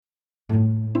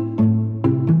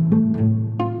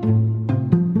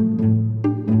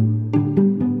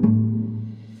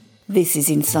This is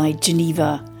Inside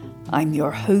Geneva. I'm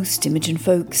your host, Imogen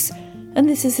Folks, and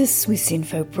this is a Swiss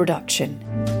Info production.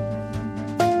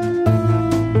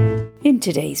 In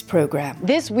today's programme.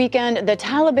 This weekend, the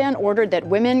Taliban ordered that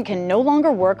women can no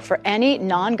longer work for any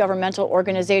non-governmental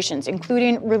organizations,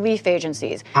 including relief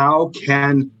agencies. How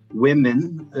can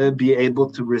women be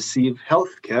able to receive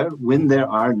health care when there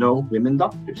are no women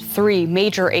doctors? 3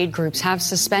 major aid groups have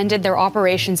suspended their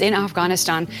operations in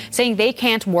Afghanistan, saying they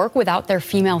can't work without their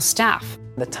female staff.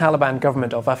 The Taliban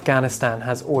government of Afghanistan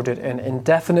has ordered an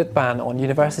indefinite ban on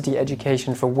university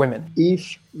education for women.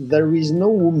 If there is no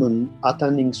woman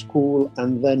attending school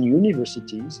and then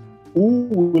universities, who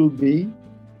will be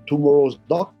tomorrow's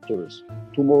doctors,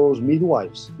 tomorrow's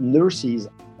midwives, nurses?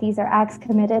 These are acts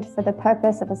committed for the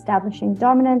purpose of establishing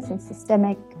dominance and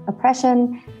systemic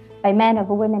oppression by men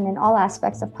over women in all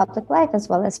aspects of public life as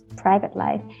well as private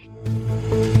life.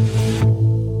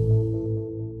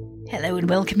 Hello and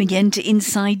welcome again to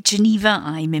Inside Geneva.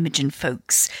 I'm Imogen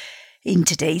Folks. In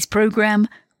today's programme,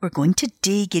 we're going to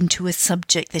dig into a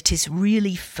subject that is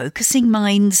really focusing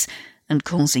minds and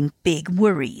causing big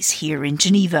worries here in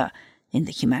Geneva, in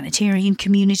the humanitarian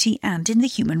community and in the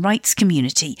human rights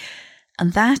community.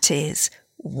 And that is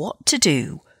what to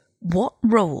do. What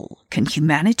role can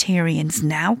humanitarians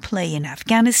now play in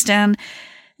Afghanistan,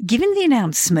 given the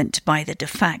announcement by the de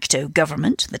facto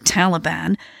government, the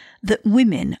Taliban, that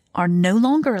women are no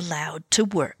longer allowed to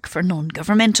work for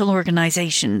non-governmental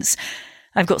organisations?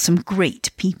 I've got some great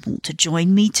people to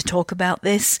join me to talk about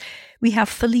this. We have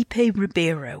Felipe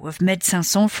Ribeiro of Médecins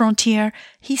Sans Frontières.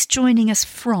 He's joining us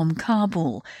from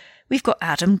Kabul. We've got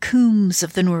Adam Coombs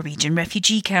of the Norwegian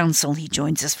Refugee Council. He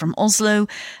joins us from Oslo.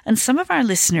 And some of our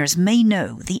listeners may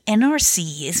know the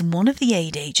NRC is one of the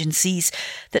aid agencies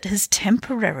that has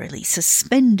temporarily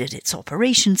suspended its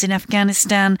operations in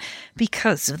Afghanistan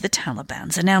because of the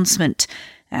Taliban's announcement.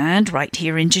 And right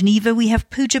here in Geneva, we have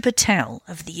Pooja Patel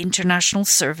of the International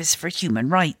Service for Human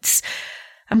Rights.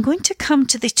 I'm going to come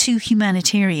to the two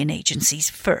humanitarian agencies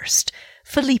first.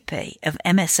 Felipe of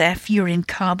MSF, you're in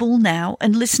Kabul now,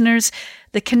 and listeners,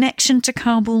 the connection to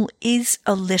Kabul is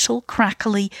a little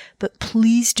crackly, but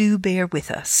please do bear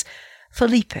with us.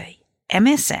 Felipe,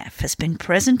 MSF has been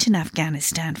present in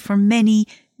Afghanistan for many,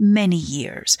 many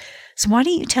years. So why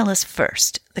don't you tell us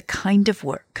first the kind of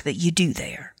work that you do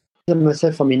there?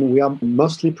 MSF, we are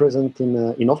mostly present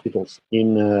in hospitals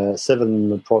in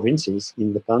 7 provinces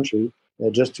in the country.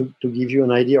 Just to give you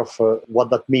an idea of what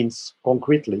that means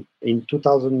concretely, in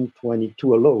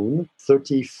 2022 alone,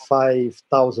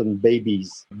 35,000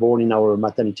 babies born in our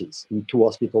maternities, in 2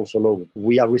 hospitals alone.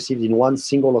 We have received in one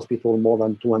single hospital more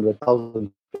than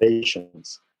 200,000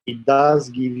 patients. It does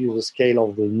give you the scale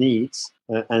of the needs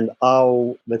and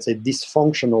how, let's say,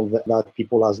 dysfunctional that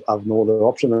people have no other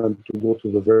option than to go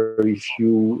to the very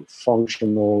few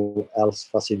functional health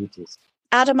facilities.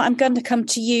 Adam, I'm going to come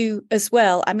to you as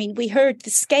well. We heard the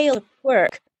scale of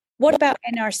work. What about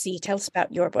NRC? Tell us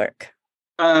about your work.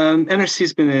 NRC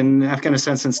has been in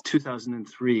Afghanistan since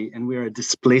 2003, and we're a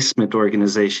displacement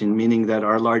organization, meaning that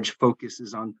our large focus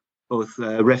is on both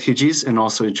refugees and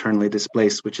also internally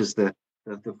displaced, which is the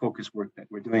focus work that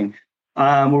we're doing.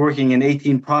 We're working in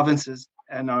 18 provinces,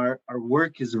 and our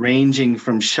work is ranging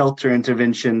from shelter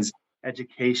interventions,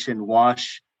 education,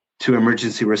 WASH, to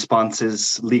emergency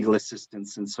responses, legal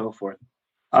assistance, and so forth.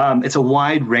 It's a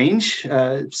wide range,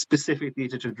 specifically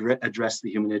to address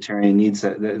the humanitarian needs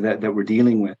that we're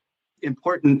dealing with.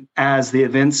 Important as the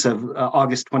events of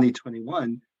August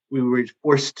 2021, we were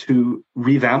forced to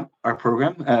revamp our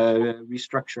program,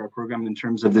 restructure our program in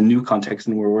terms of the new context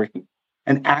in which we're working,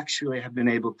 and actually have been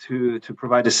able to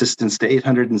provide assistance to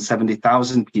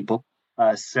 870,000 people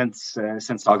since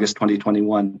August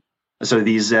 2021. So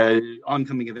these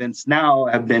oncoming events now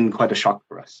have been quite a shock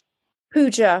for us.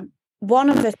 Pooja, one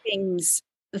of the things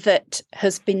that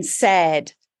has been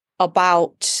said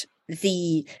about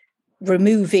the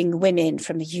removing women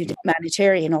from the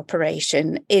humanitarian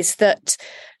operation is that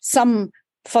some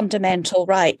fundamental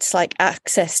rights like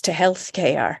access to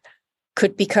healthcare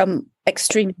could become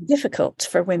extremely difficult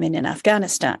for women in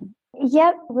Afghanistan.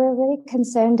 Yep, we're really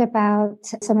concerned about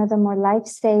some of the more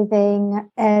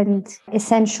life-saving and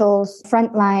essential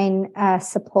frontline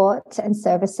support and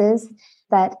services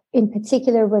that, in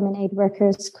particular, women aid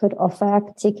workers could offer,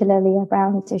 particularly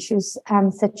around issues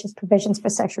such as provisions for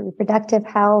sexual reproductive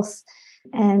health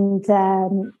and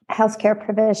healthcare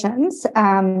provisions.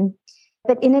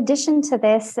 But in addition to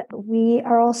this, we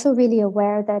are also really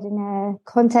aware that in a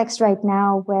context right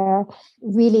now where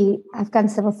really Afghan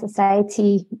civil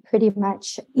society pretty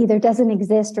much either doesn't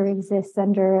exist or exists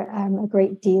under a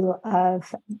great deal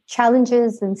of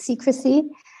challenges and secrecy,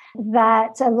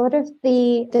 that a lot of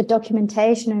the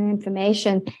documentation and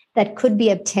information that could be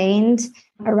obtained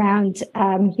around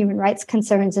human rights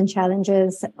concerns and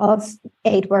challenges of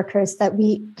aid workers, that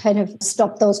we kind of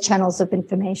stop those channels of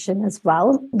information as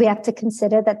well. We have to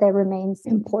consider that there remains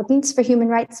importance for human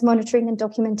rights monitoring and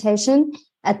documentation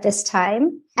at this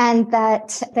time, and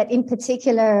that in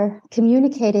particular,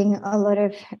 communicating a lot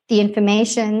of the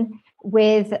information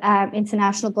with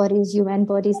international bodies, UN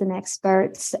bodies, and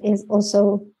experts is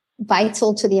also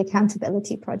vital to the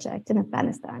accountability project in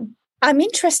Afghanistan. I'm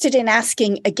interested in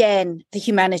asking again the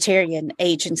humanitarian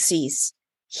agencies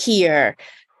here,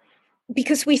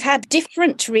 because we've had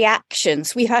different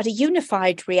reactions. We've had a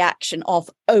unified reaction of,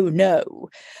 oh no,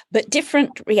 but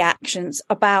different reactions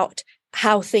about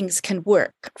how things can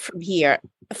work from here.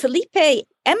 Felipe,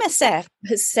 MSF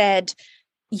has said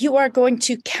you are going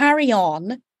to carry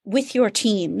on with your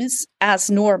teams as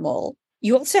normal.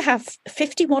 You also have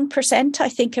 51%, I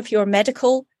think, of your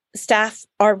medical staff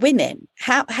are women.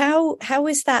 How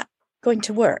is that going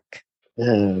to work?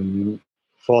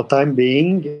 For time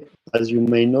being, as you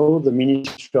may know, the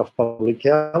Ministry of Public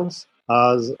Health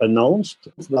has announced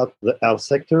that the health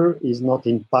sector is not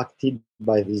impacted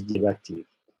by this directive.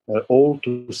 All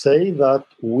to say that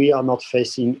we are not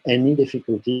facing any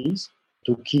difficulties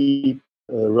to keep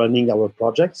running our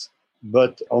projects.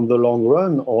 But on the long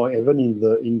run, or even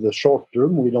in the short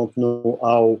term, we don't know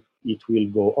how it will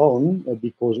go on,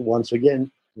 because once again,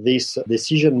 this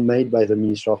decision made by the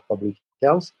Minister of Public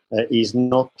Health is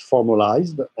not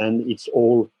formalized, and it's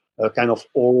all a kind of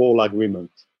oral agreement.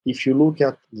 If you look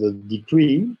at the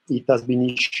decree, it has been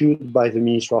issued by the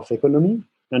Minister of Economy,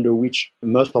 under which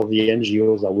most of the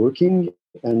NGOs are working.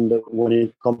 And when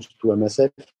it comes to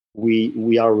MSF,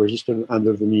 we are registered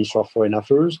under the Minister of Foreign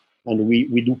Affairs, and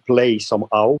we do play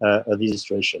somehow this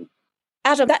situation.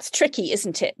 Adam, that's tricky,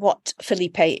 isn't it, what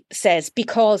Felipe says?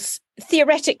 Because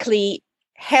theoretically,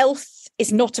 health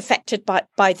is not affected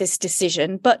by this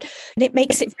decision, but it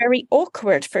makes it very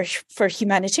awkward for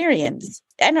humanitarians.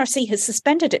 NRC has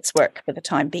suspended its work for the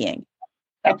time being.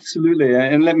 Absolutely,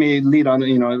 and let me lead on.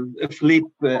 Philippe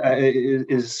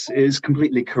is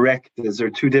completely correct. There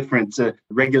are two different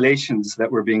regulations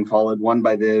that were being followed: one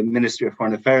by the Ministry of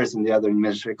Foreign Affairs and the other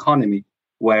Ministry of Economy.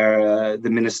 Where the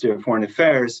Ministry of Foreign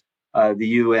Affairs, the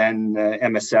UN,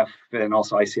 MSF, and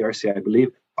also ICRC, I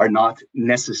believe, are not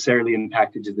necessarily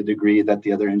impacted to the degree that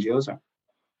the other NGOs are.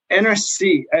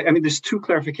 NRC. There's two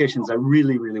clarifications I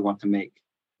really, really want to make.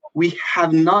 We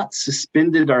have not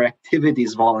suspended our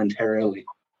activities voluntarily.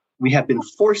 We have been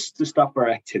forced to stop our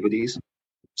activities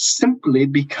simply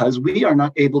because we are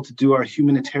not able to do our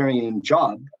humanitarian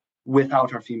job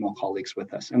without our female colleagues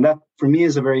with us. And that, for me,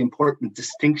 is a very important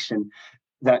distinction,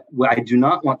 that I do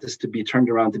not want this to be turned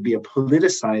around to be a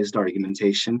politicized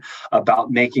argumentation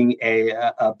about making a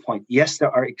point. Yes, there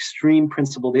are extreme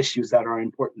principled issues that are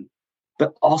important,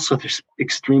 but also there's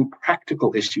extreme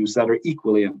practical issues that are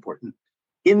equally important.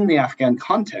 In the Afghan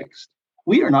context,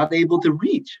 we are not able to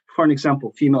reach, for an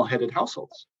example, female-headed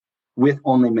households with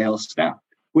only male staff.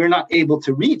 We're not able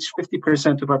to reach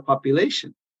 50% of our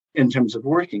population in terms of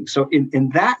working. So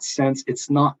in that sense, it's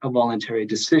not a voluntary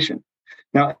decision.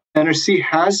 Now, NRC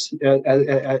has,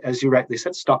 as you rightly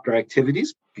said, stopped our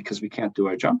activities because we can't do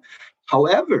our job.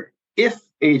 However, if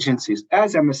agencies,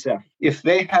 as MSF, if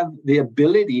they have the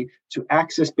ability to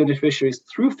access beneficiaries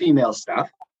through female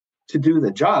staff to do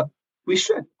the job, we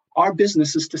should. Our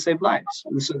business is to save lives.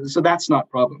 So that's not a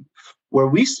problem. Where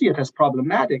we see it as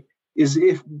problematic is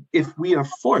if we are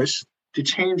forced to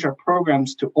change our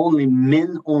programs to only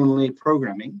men-only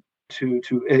programming, to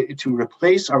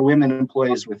replace our women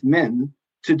employees with men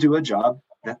to do a job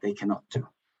that they cannot do.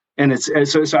 And it's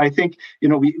so I think,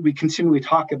 we continually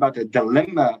talk about a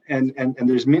dilemma, and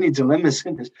there's many dilemmas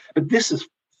in this, but this is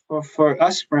for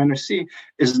us, for NRC,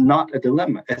 is not a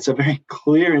dilemma. It's a very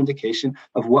clear indication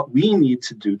of what we need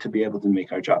to do to be able to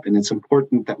make our job. And it's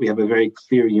important that we have a very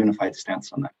clear, unified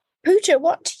stance on that. Pooja,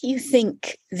 what do you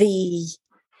think the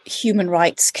human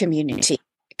rights community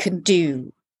can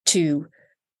do to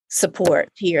support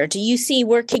here? Do you see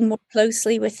working more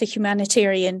closely with the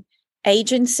humanitarian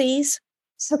agencies?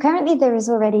 So currently there is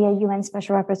already a UN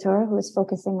Special Rapporteur who is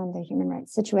focusing on the human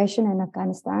rights situation in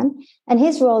Afghanistan. And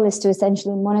his role is to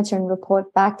essentially monitor and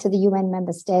report back to the UN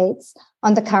member states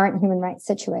on the current human rights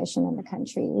situation in the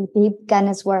country. He began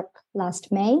his work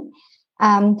last May,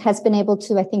 has been able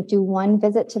to, I think, do one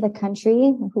visit to the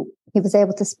country. He was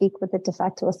able to speak with the de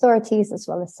facto authorities as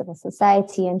well as civil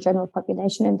society and general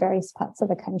population in various parts of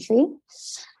the country.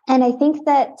 And I think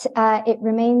that it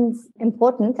remains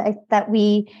important that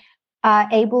we are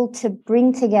able to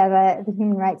bring together the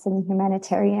human rights and the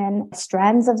humanitarian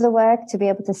strands of the work to be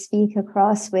able to speak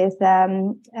across with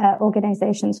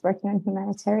organizations working on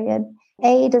humanitarian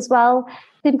aid as well,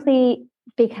 simply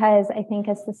because I think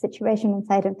as the situation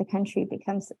inside of the country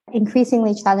becomes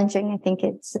increasingly challenging, I think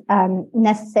it's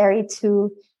necessary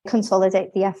to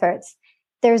consolidate the efforts.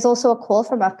 There's also a call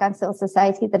from Afghan civil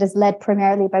society that is led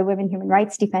primarily by women human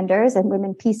rights defenders and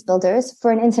women peace builders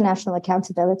for an international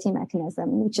accountability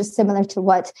mechanism, which is similar to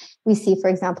what we see,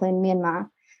 for example, in Myanmar.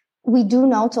 We do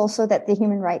note also that the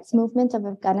human rights movement of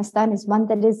Afghanistan is one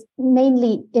that is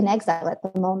mainly in exile at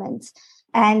the moment.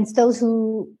 And those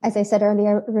who, as I said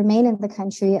earlier, remain in the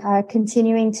country are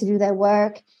continuing to do their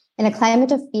work in a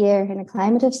climate of fear, in a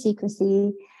climate of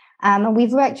secrecy. And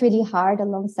we've worked really hard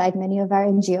alongside many of our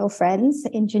NGO friends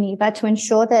in Geneva to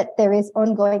ensure that there is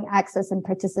ongoing access and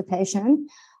participation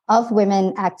of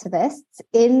women activists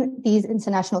in these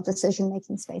international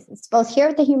decision-making spaces, both here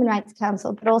at the Human Rights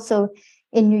Council, but also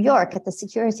in New York at the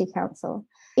Security Council.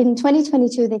 In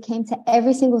 2022, they came to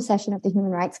every single session of the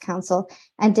Human Rights Council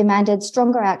and demanded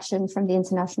stronger action from the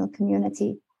international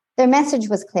community. Their message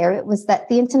was clear. It was that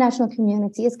the international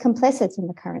community is complicit in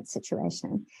the current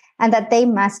situation and that they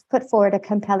must put forward a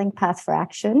compelling path for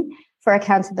action, for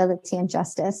accountability and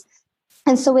justice.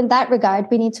 And so in that regard,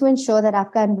 we need to ensure that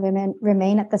Afghan women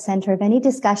remain at the center of any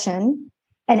discussion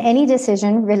and any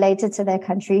decision related to their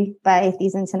country by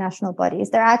these international bodies.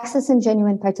 Their access and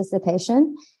genuine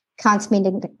participation can't be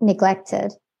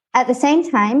neglected. At the same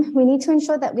time, we need to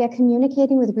ensure that we are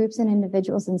communicating with groups and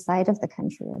individuals inside of the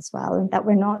country as well, and that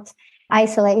we're not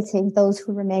isolating those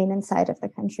who remain inside of the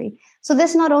country. So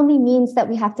this not only means that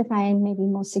we have to find maybe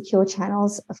more secure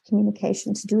channels of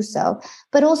communication to do so,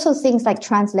 but also things like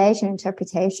translation,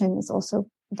 interpretation is also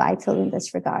vital in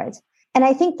this regard. And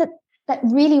I think that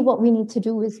really what we need to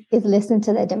do is listen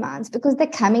to their demands, because they're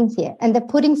coming here and they're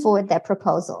putting forward their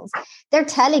proposals. They're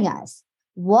telling us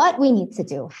what we need to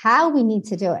do, how we need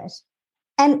to do it.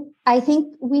 And I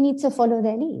think we need to follow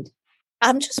their lead.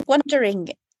 I'm just wondering,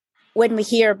 when we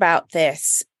hear about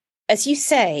this, as you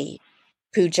say,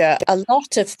 Pooja, a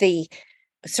lot of the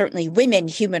certainly women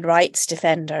human rights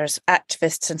defenders,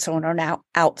 activists and so on are now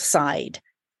outside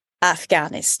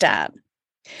Afghanistan.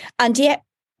 And yet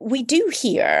we do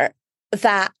hear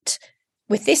that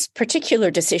with this particular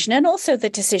decision, and also the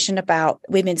decision about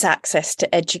women's access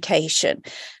to education,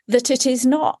 that it is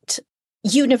not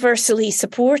universally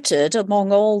supported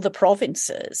among all the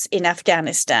provinces in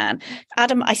Afghanistan.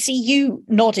 Adam, I see you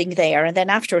nodding there, and then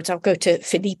afterwards I'll go to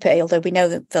Felipe, although we know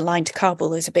that the line to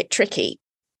Kabul is a bit tricky.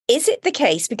 Is it the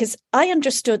case, because I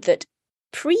understood that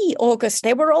pre-August,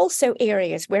 there were also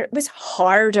areas where it was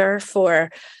harder for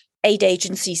aid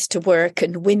agencies to work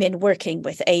and women working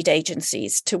with aid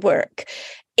agencies to work.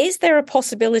 Is there a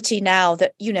possibility now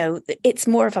that, it's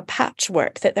more of a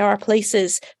patchwork, that there are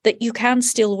places that you can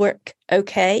still work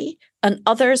okay and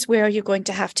others where you're going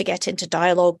to have to get into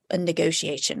dialogue and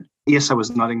negotiation? Yes, I was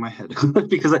nodding my head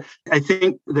because I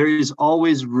think there is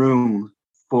always room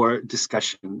for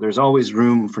discussion. There's always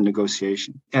room for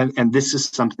negotiation. And this is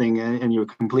something, and you're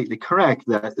completely correct,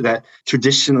 that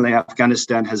traditionally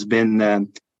Afghanistan has been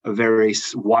a very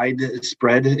wide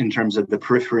spread in terms of the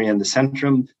periphery and the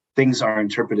centrum. Things are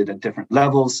interpreted at different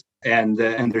levels, and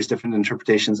there's different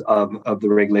interpretations of the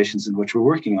regulations in which we're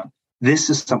working on.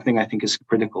 This is something I think is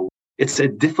critical. It's a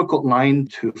difficult line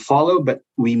to follow, but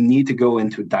we need to go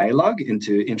into dialogue,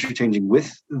 into interchanging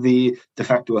with the de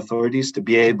facto authorities to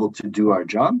be able to do our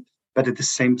job. But at the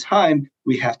same time,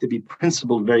 we have to be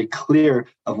principled, very clear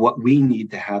of what we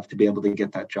need to have to be able to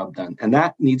get that job done. And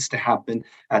that needs to happen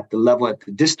at the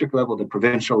district level, the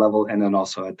provincial level, and then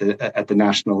also at the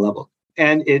national level.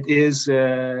 And it is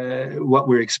what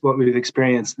we've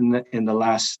experienced in the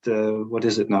last,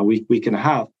 week and a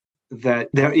half, that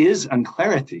there is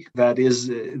unclarity that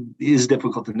is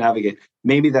difficult to navigate.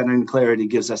 Maybe that unclarity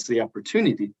gives us the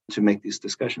opportunity to make these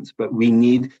discussions, but we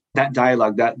need that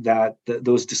dialogue, that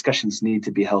those discussions need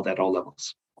to be held at all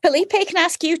levels. Felipe, can I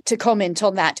ask you to comment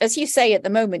on that? As you say, at the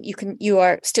moment, you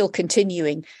are still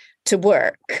continuing to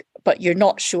work, but you're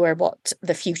not sure what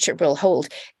the future will hold.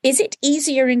 Is it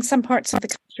easier in some parts of the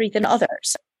country than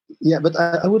others? Yeah, but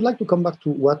I would like to come back to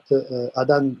what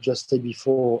Adam just said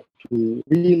before to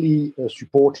really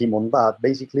support him on that.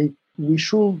 Basically, we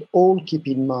should all keep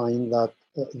in mind that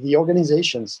the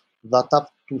organizations that have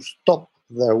to stop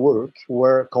their work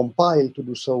were compiled to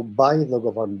do so by the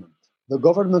government. The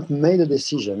government made a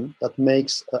decision that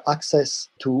makes access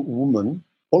to women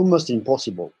almost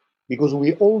impossible, because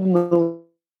we all know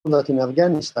that in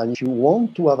Afghanistan, if you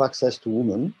want to have access to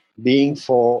women, being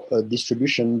for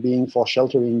distribution, being for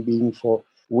sheltering, being for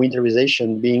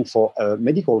winterization being for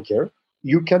medical care,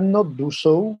 you cannot do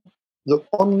so. The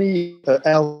only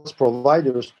health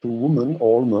providers to women,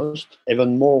 or almost,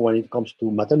 even more when it comes to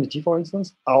maternity, for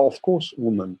instance, are of course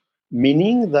women.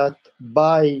 Meaning that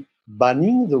by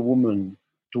banning the woman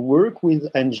to work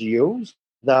with NGOs,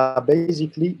 they are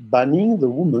basically banning the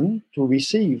woman to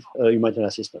receive humanitarian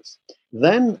assistance.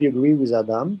 Then we agree with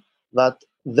Adam that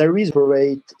there is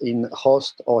operate in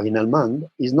Host or in Helmand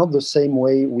is not the same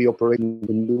way we operate in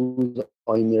Kunduz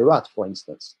or in Herat, for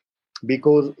instance,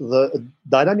 because the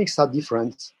dynamics are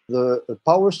different. The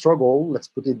power struggle, let's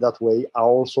put it that way, are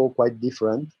also quite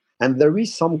different. And there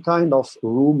is some kind of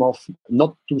room of,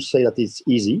 not to say that it's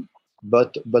easy,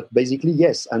 but basically,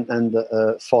 yes. And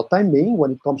for time being,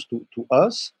 when it comes to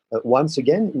us, once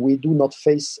again, we do not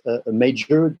face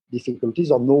major difficulties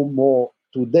or no more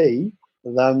today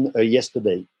than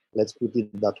yesterday. Let's put it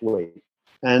that way.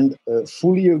 And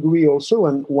fully agree also,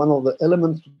 and one of the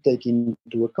elements to take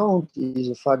into account is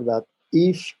the fact that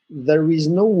if there is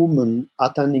no woman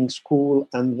attending school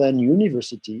and then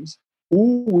universities,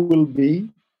 who will be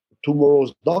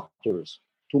tomorrow's doctors,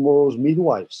 tomorrow's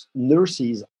midwives,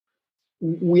 nurses?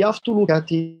 We have to look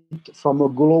at it from a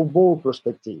global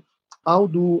perspective. How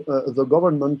do the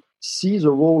government see the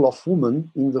role of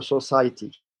women in the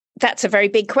society? That's a very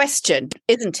big question,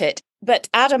 isn't it? But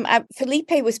Adam,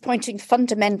 Felipe was pointing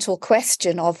fundamental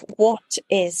question of what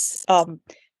is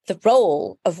the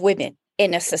role of women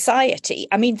in a society.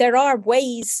 I mean, there are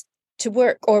ways to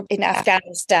work or in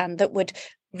Afghanistan that would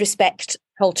respect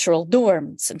cultural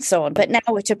norms and so on, but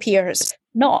now it appears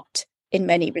not in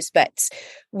many respects.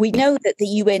 We know that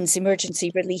the UN's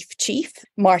emergency relief chief,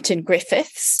 Martin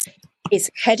Griffiths, is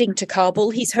heading to Kabul.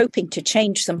 He's hoping to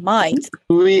change some minds.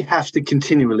 We have to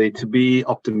continually to be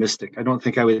optimistic. I don't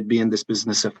think I would be in this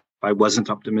business if I wasn't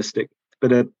optimistic.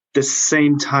 But at the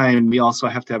same time, we also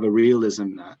have to have a realism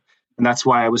in that. And that's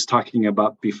why I was talking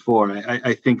about before.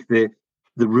 I think the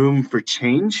room for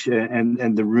change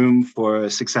and the room for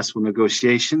successful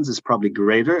negotiations is probably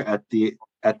greater at the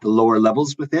lower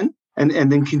levels within, and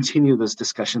then continue those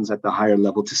discussions at the higher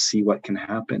level to see what can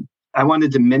happen. I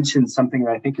wanted to mention something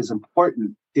that I think is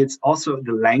important. It's also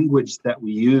the language that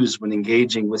we use when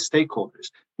engaging with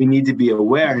stakeholders. We need to be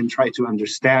aware and try to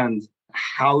understand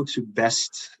how to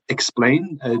best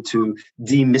explain, to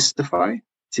demystify,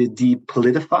 to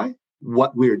depolitify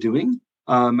what we're doing.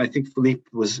 I think Philippe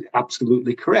was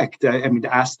absolutely correct. I mean,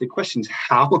 to ask the questions,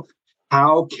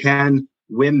 how can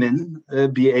women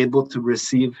be able to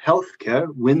receive healthcare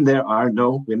when there are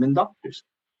no women doctors?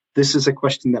 This is a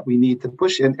question that we need to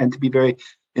push and to be very,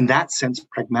 in that sense,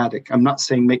 pragmatic. I'm not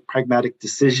saying make pragmatic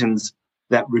decisions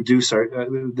that reduce our,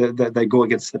 that go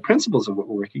against the principles of what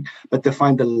we're working, but to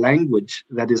find the language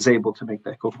that is able to make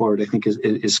that go forward, I think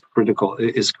is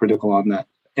critical on that.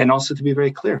 And also to be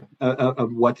very clear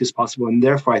of what is possible. And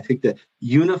therefore, I think the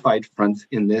unified front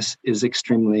in this is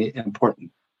extremely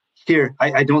important. Here,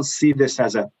 I don't see this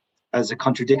as a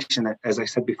contradiction, as I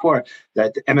said before,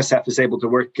 that MSF is able to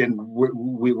work and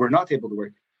we were not able to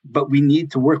work. But we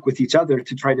need to work with each other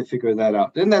to try to figure that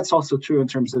out. And that's also true in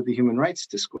terms of the human rights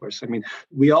discourse. I mean,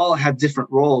 we all have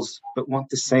different roles, but want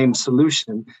the same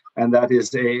solution. And that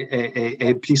is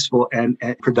a peaceful and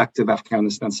productive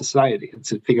Afghanistan society. And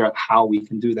to figure out how we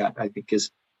can do that, I think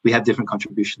we have different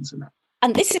contributions in that.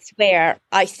 And this is where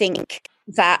I think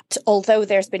that although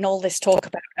there's been all this talk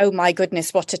about, oh my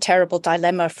goodness, what a terrible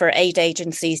dilemma for aid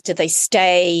agencies. Do they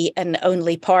stay and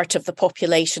only part of the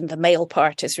population, the male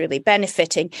part, is really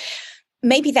benefiting?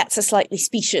 Maybe that's a slightly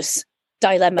specious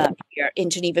dilemma here in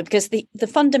Geneva, because the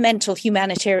fundamental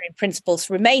humanitarian principles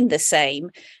remain the same,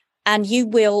 and you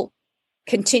will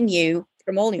continue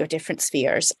from all your different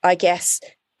spheres, I guess,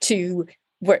 to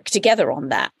work together on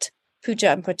that. Pooja,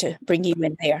 I'm going to bring you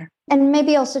in there. And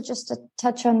maybe also just to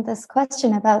touch on this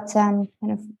question about kind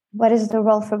of what is the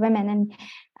role for women.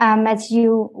 And as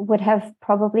you would have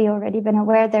probably already been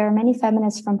aware, there are many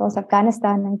feminists from both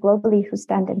Afghanistan and globally who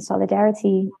stand in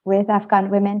solidarity with Afghan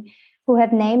women who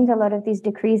have named a lot of these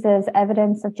decrees as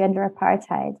evidence of gender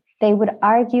apartheid. They would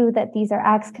argue that these are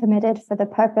acts committed for the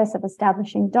purpose of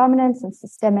establishing dominance and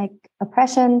systemic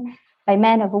oppression by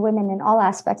men over women in all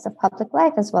aspects of public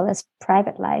life as well as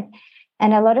private life.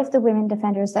 And a lot of the women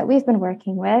defenders that we've been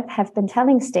working with have been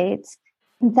telling states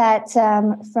that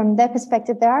from their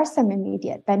perspective, there are some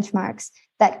immediate benchmarks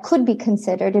that could be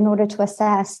considered in order to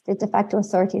assess the de facto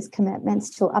authorities' commitments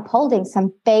to upholding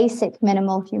some basic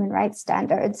minimal human rights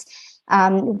standards,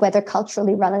 whether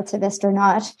culturally relativist or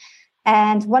not.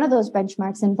 And one of those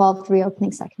benchmarks involved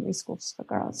reopening secondary schools for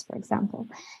girls, for example.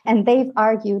 And they've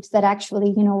argued that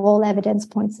actually, all evidence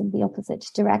points in the opposite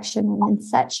direction and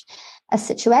such. a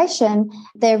situation,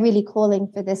 they're really calling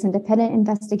for this independent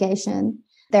investigation.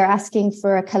 They're asking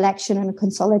for a collection and a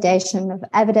consolidation of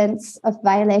evidence of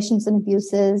violations and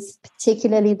abuses,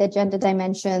 particularly the gender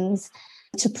dimensions,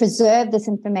 to preserve this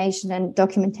information and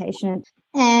documentation,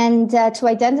 and to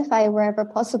identify wherever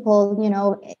possible,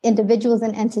 individuals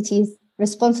and entities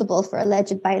responsible for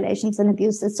alleged violations and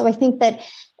abuses. So I think that,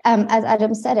 as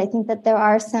Adam said, I think that there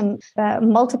are some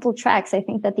multiple tracks. I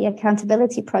think that the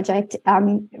Accountability Project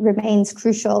remains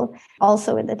crucial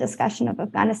also in the discussion of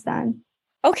Afghanistan.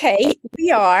 Okay, we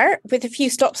are, with a few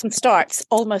stops and starts,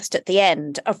 almost at the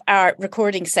end of our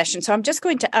recording session. So I'm just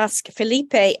going to ask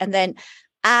Felipe and then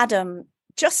Adam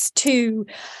just to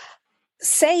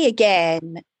say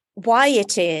again why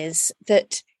it is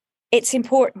that it's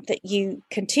important that you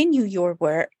continue your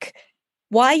work,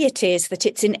 why it is that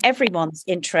it's in everyone's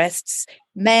interests,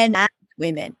 men and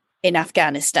women in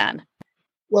Afghanistan.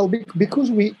 Well, because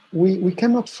we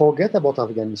cannot forget about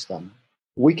Afghanistan.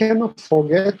 We cannot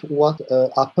forget what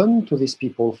happened to these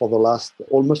people for the last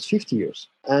almost 50 years.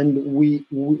 And we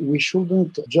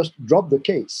shouldn't just drop the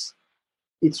case.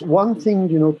 It's one thing,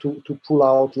 to pull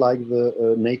out like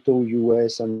the NATO,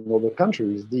 US, and other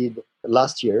countries did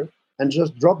last year and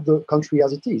just drop the country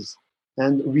as it is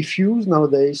and refuse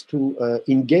nowadays to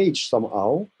engage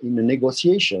somehow in a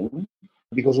negotiation,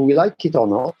 because we like it or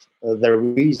not, there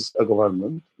is a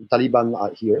government, the Taliban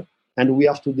are here, and we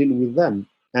have to deal with them.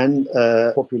 And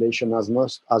population as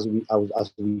much as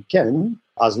we can,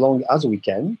 as long as we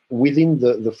can, within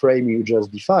the frame you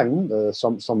just defined,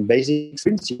 some basic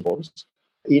principles,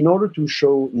 in order to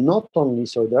show not only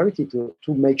solidarity, to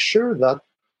make sure that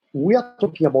we are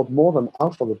talking about more than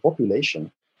half of the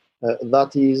population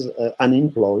that is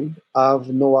unemployed, have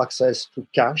no access to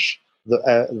cash,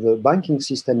 the banking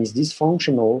system is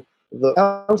dysfunctional, the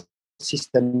health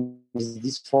system is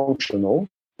dysfunctional,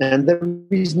 and there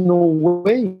is no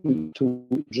way to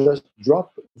just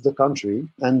drop the country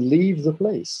and leave the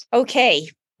place. Okay,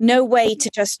 no way to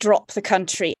just drop the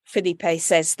country. Felipe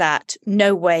says that.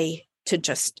 No way to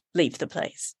just leave the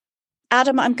place.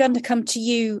 Adam, I'm going to come to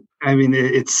you. I mean,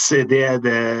 it's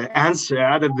the answer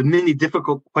out of the many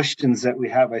difficult questions that we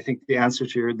have. I think the answer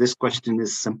to this question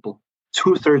is simple.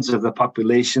 2/3 of the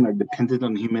population are dependent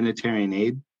on humanitarian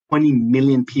aid. 20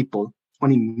 million people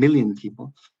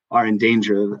are in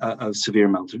danger of severe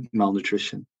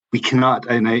malnutrition. We cannot,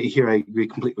 and I agree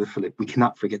completely with Philippe, we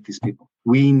cannot forget these people.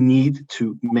 We need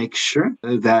to make sure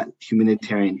that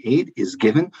humanitarian aid is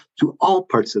given to all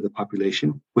parts of the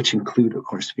population, which include, of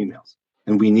course, females.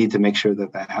 And we need to make sure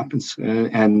that happens.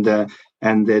 And that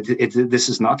this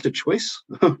is not a choice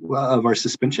of our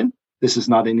suspension. This is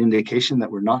not an indication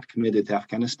that we're not committed to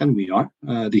Afghanistan. We are.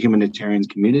 The humanitarian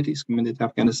community is committed to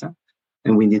Afghanistan.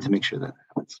 And we need to make sure that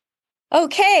happens.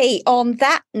 Okay, on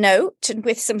that note, and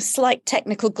with some slight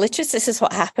technical glitches, this is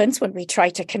what happens when we try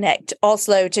to connect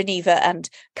Oslo, Geneva, and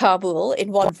Kabul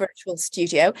in one virtual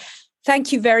studio.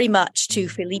 Thank you very much to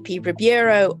Felipe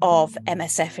Ribeiro of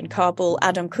MSF in Kabul,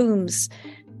 Adam Coombs,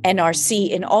 NRC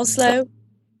in Oslo,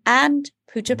 and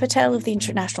Pooja Patel of the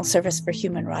International Service for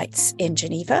Human Rights in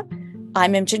Geneva.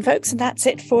 I'm Imogen Folks, and that's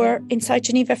it for Inside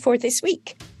Geneva for this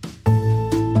week.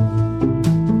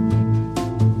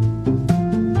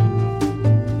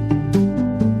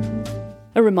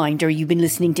 A reminder, you've been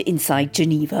listening to Inside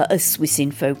Geneva, a Swiss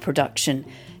Info production.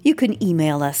 You can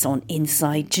email us on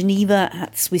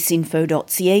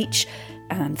insidegeneva@swissinfo.ch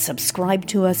and subscribe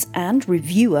to us and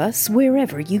review us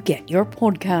wherever you get your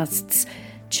podcasts.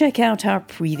 Check out our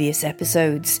previous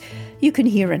episodes. You can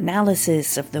hear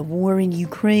analysis of the war in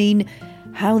Ukraine,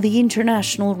 how the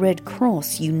International Red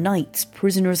Cross unites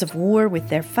prisoners of war with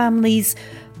their families,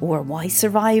 or why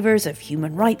survivors of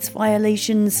human rights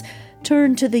violations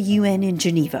turn to the UN in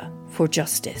Geneva for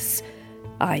justice.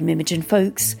 I'm Imogen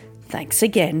Folks. Thanks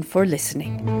again for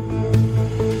listening.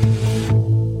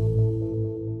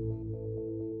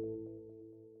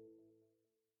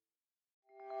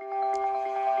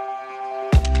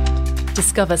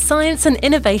 Discover science and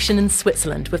innovation in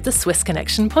Switzerland with the Swiss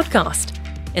Connection podcast.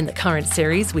 In the current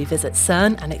series, we visit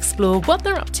CERN and explore what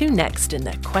they're up to next in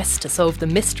their quest to solve the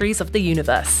mysteries of the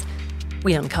universe.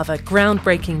 We uncover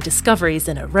groundbreaking discoveries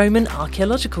in a Roman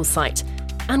archaeological site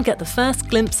and get the first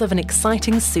glimpse of an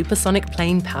exciting supersonic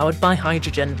plane powered by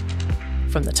hydrogen.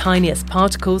 From the tiniest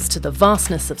particles to the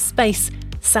vastness of space,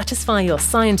 satisfy your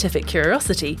scientific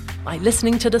curiosity by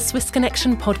listening to the Swiss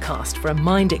Connection podcast for a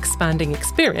mind-expanding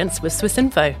experience with Swiss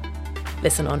Info.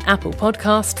 Listen on Apple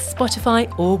Podcasts,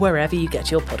 Spotify, or wherever you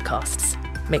get your podcasts.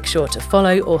 Make sure to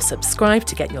follow or subscribe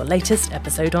to get your latest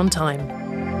episode on time.